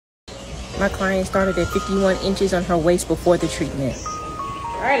My client started at 51 inches on her waist before the treatment.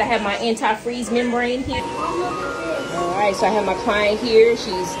 All right, I have my anti-freeze membrane here. All right, so I have my client here.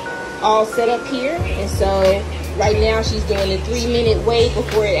 She's all set up here. And so right now she's doing the 3-minute wait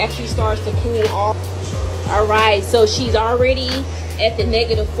before it actually starts to cool off. All right, so she's already at the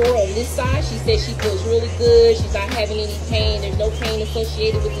 -4 on this side. She says she feels really good. She's not having any pain. There's no pain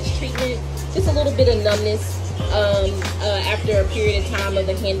associated with this treatment. Just a little bit of numbness after a period of time of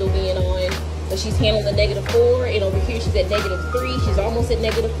the handle being on. But she's handled the -4, and over here she's at -3. She's almost at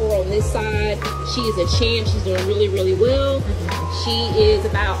 -4 on this side. She is a champ. She's doing really, really well. She is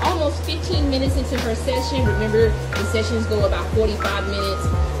about almost 15 minutes into her session. Remember, the sessions go about 45 minutes.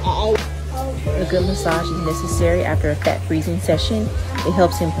 A good massage is necessary after a fat freezing session. It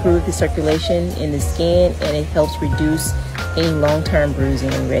helps improve the circulation in the skin, and it helps reduce any long-term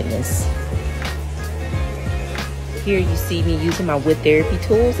bruising and redness. Here you see me using my wood therapy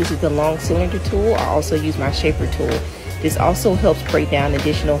tools. This is the long cylinder tool. I also use my shaper tool. This also helps break down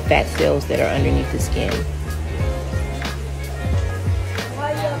additional fat cells that are underneath the skin.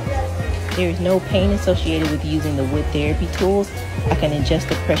 There is no pain associated with using the wood therapy tools. I can adjust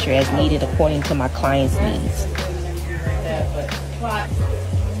the pressure as needed according to my client's needs.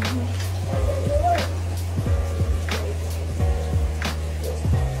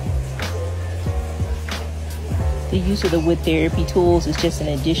 The use of the wood therapy tools is just an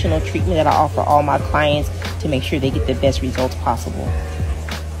additional treatment that I offer all my clients to make sure they get the best results possible.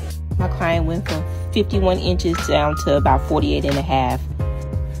 My client went from 51 inches down to about 48 and a half.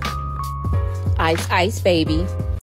 Ice, baby.